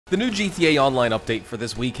The new GTA Online update for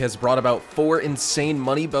this week has brought about 4 insane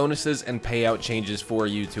money bonuses and payout changes for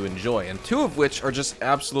you to enjoy, and 2 of which are just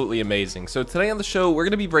absolutely amazing. So today on the show, we're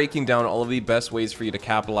going to be breaking down all of the best ways for you to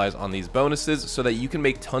capitalize on these bonuses so that you can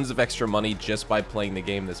make tons of extra money just by playing the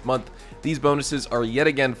game this month. These bonuses are yet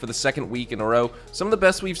again for the second week in a row, some of the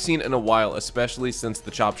best we've seen in a while, especially since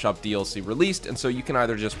the Chop Shop DLC released, and so you can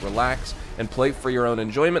either just relax and play for your own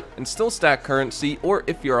enjoyment and still stack currency, or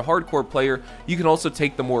if you're a hardcore player, you can also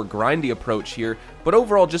take the more grindy approach here. But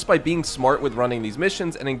overall, just by being smart with running these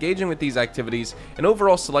missions and engaging with these activities, and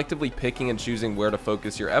overall selectively picking and choosing where to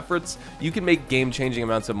focus your efforts, you can make game-changing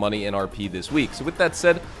amounts of money in RP this week. So with that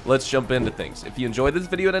said, let's jump into things. If you enjoyed this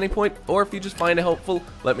video at any point, or if you just find it helpful,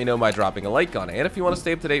 let me know by dropping a like on it. And if you want to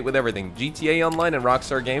stay up to date with everything GTA Online and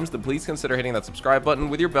Rockstar games, then please consider hitting that subscribe button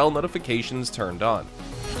with your bell notifications turned on.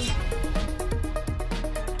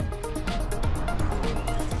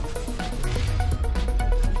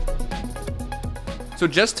 So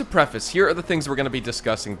just to preface, here are the things we're going to be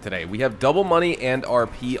discussing today. We have double money and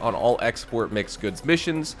RP on all export mixed goods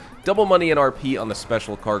missions, double money and RP on the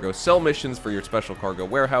special cargo sell missions for your special cargo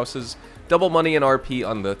warehouses, double money and RP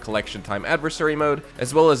on the collection time adversary mode,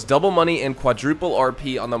 as well as double money and quadruple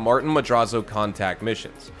RP on the Martin Madrazo contact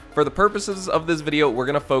missions. For the purposes of this video, we're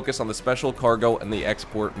going to focus on the special cargo and the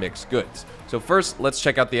export mixed goods. So first, let's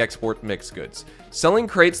check out the export mixed goods. Selling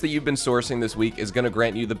crates that you've been sourcing this week is going to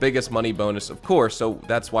grant you the biggest money bonus, of course, so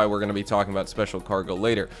that's why we're going to be talking about special cargo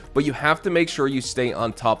later. But you have to make sure you stay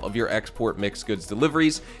on top of your export mixed goods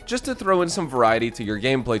deliveries, just to throw in some variety to your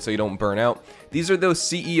gameplay so you don't burn out. These are those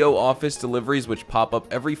CEO office deliveries which pop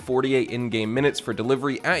up every 48 in-game minutes for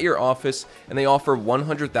delivery at your office, and they offer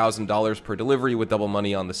 $100,000 per delivery with double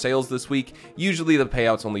money on the sales this week. Usually the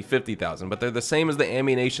payout's only $50,000, but they're the same as the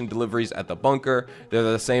ammunition deliveries at the bunker. They're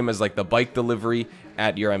the same as like the bike delivery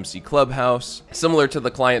at your MC Clubhouse. Similar to the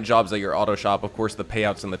client jobs at your auto shop, of course the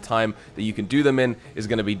payouts and the time that you can do them in is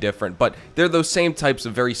going to be different, but they're those same types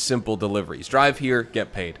of very simple deliveries. Drive here,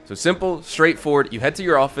 get paid. So simple, straightforward. You head to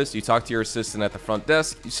your office, you talk to your assistant at the front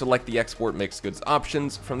desk, you select the export mixed goods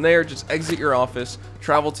options. From there, just exit your office,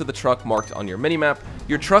 travel to the truck marked on your minimap.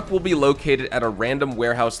 Your truck will be located at a random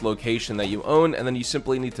warehouse location that you own, and then you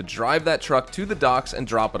simply need to drive that truck to the docks and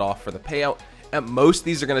drop it off for the payout. At most,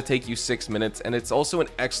 these are going to take you 6 minutes, and it's also an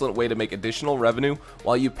excellent way to make additional revenue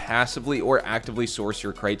while you passively or actively source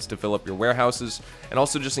your crates to fill up your warehouses. And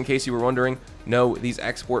also, just in case you were wondering, no, these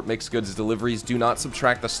export mixed goods deliveries do not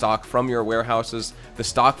subtract the stock from your warehouses. The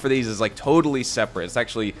stock for these is like totally separate. It's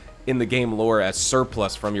actually in the game lore as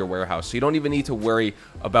surplus from your warehouse, so you don't even need to worry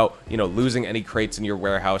about, losing any crates in your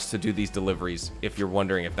warehouse to do these deliveries if you're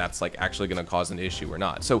wondering if that's like actually going to cause an issue or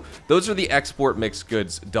not. So those are the export mixed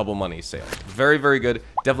goods double money sales. Very, very good.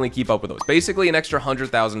 Definitely keep up with those. Basically an extra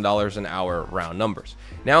 $100,000 an hour round numbers.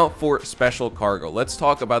 Now for special cargo, let's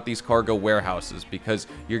talk about these cargo warehouses because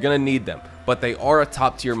you're going to need them, but they are a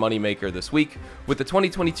top tier moneymaker this week. With the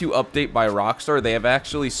 2022 update by Rockstar, they have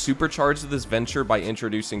actually supercharged this venture by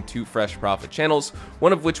introducing 2 fresh profit channels,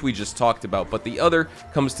 one of which we just talked about, but the other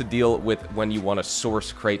comes to deal with when you want to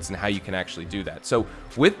source crates and how you can actually do that. So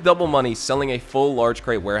with double money, selling a full large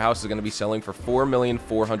crate warehouse is going to be selling for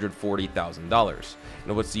 $4,440,000.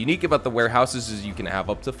 And what's unique about the warehouses is you can have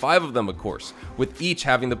up to 5 of them, of course, with each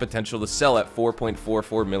having the potential to sell at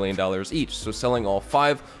 $4.44 million each. So selling all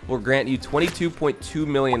 5 will grant you $22.2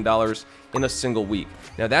 million in a single week.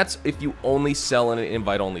 Now that's if you only sell in an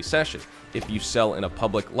invite-only session. If you sell in a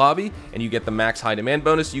public lobby and you get the max high demand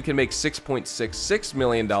bonus, you can make $6.66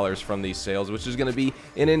 million from these sales, which is going to be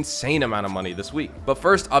an insane amount of money this week. But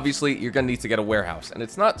first, obviously, you're going to need to get a warehouse, and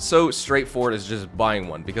it's not so straightforward as just buying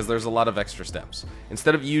one because there's a lot of extra steps.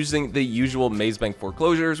 Instead of using the usual Maze Bank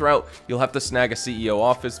foreclosures route, you'll have to snag a CEO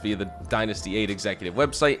office via the Dynasty 8 executive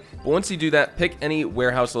website. But once you do that, pick any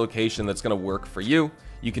warehouse location that's going to work for you.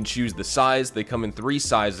 You can choose the size. They come in 3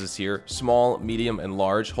 sizes here: small, medium, and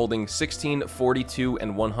large, holding 16, 42,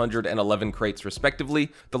 and 111 crates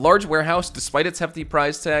respectively. The large warehouse, despite its hefty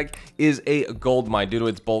price tag, is a gold mine due to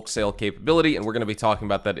its bulk sale capability, and we're going to be talking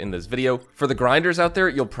about that in this video. For the grinders out there,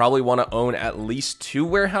 you'll probably want to own at least 2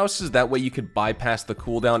 warehouses. That way you could bypass the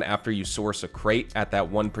cooldown after you source a crate at that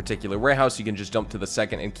one particular warehouse. You can just jump to the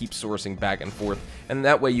second and keep sourcing back and forth, and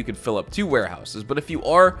that way you could fill up 2 warehouses. But if you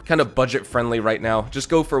are kind of budget friendly right now, just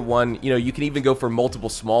go for one. You know, you can even go for multiple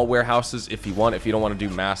small warehouses if you want, if you don't want to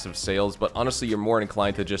do massive sales, but honestly, you're more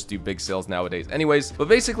inclined to just do big sales nowadays anyways. But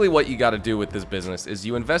basically what you got to do with this business is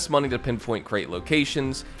you invest money to pinpoint crate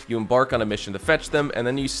locations, you embark on a mission to fetch them, and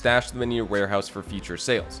then you stash them in your warehouse for future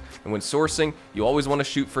sales. And when sourcing, you always want to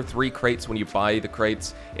shoot for 3 crates when you buy the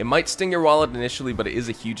crates. It might sting your wallet initially, but it is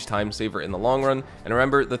a huge time saver in the long run. And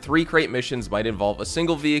remember, the 3 crate missions might involve a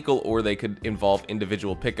single vehicle, or they could involve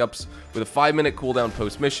individual pickups with a 5-minute cooldown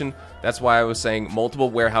post mission. That's why I was saying multiple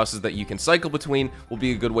warehouses that you can cycle between will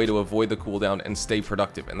be a good way to avoid the cooldown and stay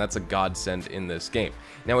productive, and that's a godsend in this game.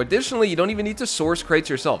 Now additionally, you don't even need to source crates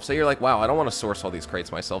yourself. Say you're like, wow, I don't want to source all these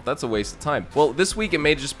crates myself, that's a waste of time. Well, this week it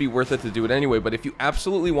may just be worth it to do it anyway, but if you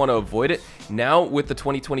absolutely want to avoid it, now with the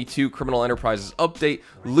 2022 Criminal Enterprises update,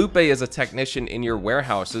 Lupe is a technician in your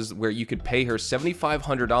warehouses where you could pay her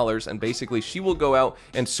 $7,500, and basically she will go out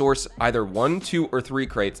and source either 1, 2, or 3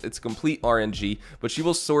 crates. It's complete RNG, but she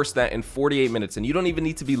will source that in 48 minutes, and you don't even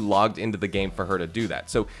need to be logged into the game for her to do that.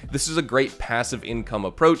 So this is a great passive income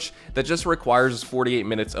approach that just requires 48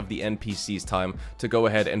 minutes of the NPC's time to go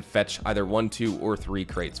ahead and fetch either 1, 2, or 3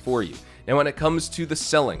 crates for you. Now when it comes to the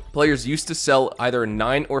selling, players used to sell either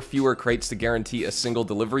 9 or fewer crates to guarantee a single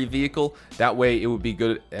delivery vehicle. That way it would be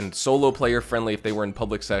good and solo player friendly if they were in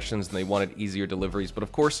public sessions and they wanted easier deliveries. But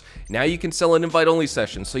of course, now you can sell an invite only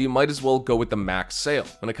session, so you might as well go with the max sale.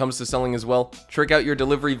 When it comes to selling as well, trick out your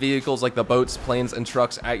delivery vehicles like the boats, planes, and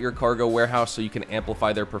trucks at your cargo warehouse so you can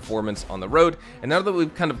amplify their performance on the road. And now that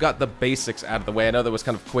we've kind of got the basics out of the way, I know that was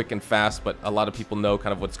kind of quick and fast, but a lot of people know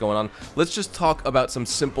kind of what's going on. Let's just talk about some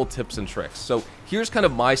simple tips and tricks. So here's kind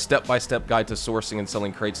of my step-by-step guide to sourcing and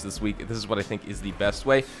selling crates this week. This is what I think is the best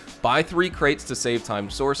way. Buy 3 crates to save time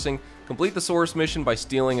sourcing. Complete the source mission by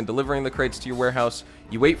stealing and delivering the crates to your warehouse.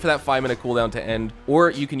 You wait for that 5-minute cooldown to end, or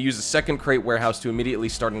you can use a second crate warehouse to immediately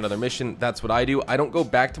start another mission. That's what I do. I don't go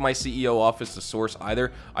back to my CEO office to source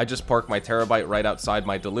either. I just park my terabyte right outside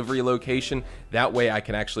my delivery location. That way I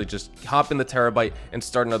can actually just hop in the terabyte and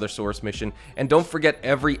start another source mission. And don't forget,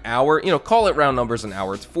 every hour, you know, call it round numbers an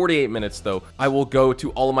hour. It's 48 minutes though. I will go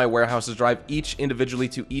to all of my warehouses, drive each individually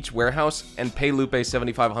to each warehouse, and pay Lupe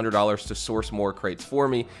 $7,500 to source more crates for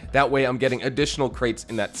me. That way I'm getting additional crates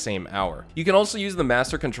in that same hour. You can also use the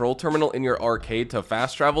master control terminal in your arcade to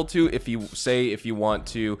fast travel to if you want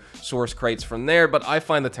to source crates from there, but I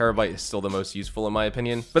find the terabyte is still the most useful in my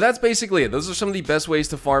opinion. But that's basically it. Those are some of the best ways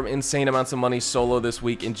to farm insane amounts of money solo this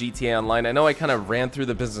week in GTA Online. I know I kind of ran through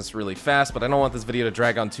the business really fast, but I don't want this video to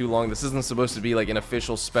drag on too long. This isn't supposed to be like an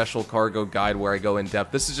official special cargo guide where I go in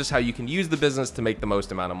depth. This is just how you can use the business to make the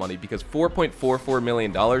most amount of money, because $4.44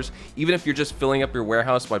 million, even if you're just filling up your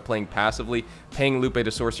warehouse by playing passively, paying Lupe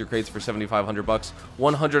to source your crates for $7,500,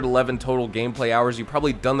 111 total gameplay hours. You've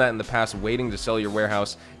probably done that in the past waiting to sell your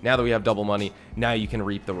warehouse. Now that we have double money, now you can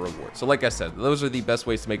reap the reward. So like I said, those are the best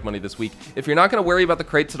ways to make money this week. If you're not going to worry about the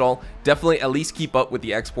crates at all, definitely at least keep up with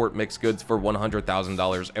the export mixed goods for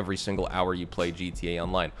 $100,000 every single hour you play GTA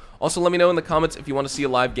Online. Also, let me know in the comments if you want to see a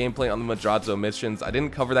live gameplay on the Madrazo missions. I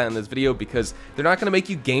didn't cover that in this video because they're not going to make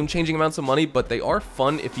you game-changing amounts of money, but they are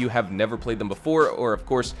fun if you have never played them before, or of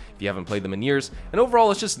course, if you haven't played them in years. And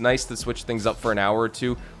overall, it's just nice to switch things up for an hour or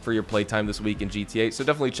two for your playtime this week in GTA, so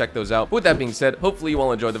definitely check those out. But with that being said, hopefully you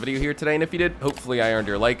all enjoyed the video here today, and if you did, hopefully I earned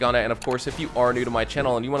your like on it. And of course, if you are new to my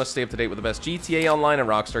channel and you want to stay up to date with the best GTA Online and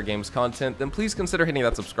Rockstar Games content, then please consider hitting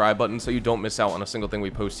that subscribe button so you don't miss out on a single thing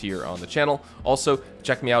we post here on the channel. Also,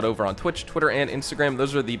 check me out over on Twitch, Twitter, and Instagram.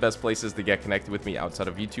 Those are the best places to get connected with me outside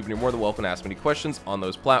of YouTube, and you're more than welcome to ask me any questions on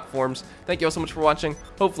those platforms. Thank you all so much for watching.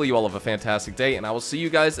 Hopefully you all have a fantastic day, and I will see you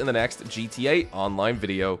guys in the next GTA Online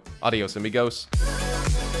video. Adios, amigos.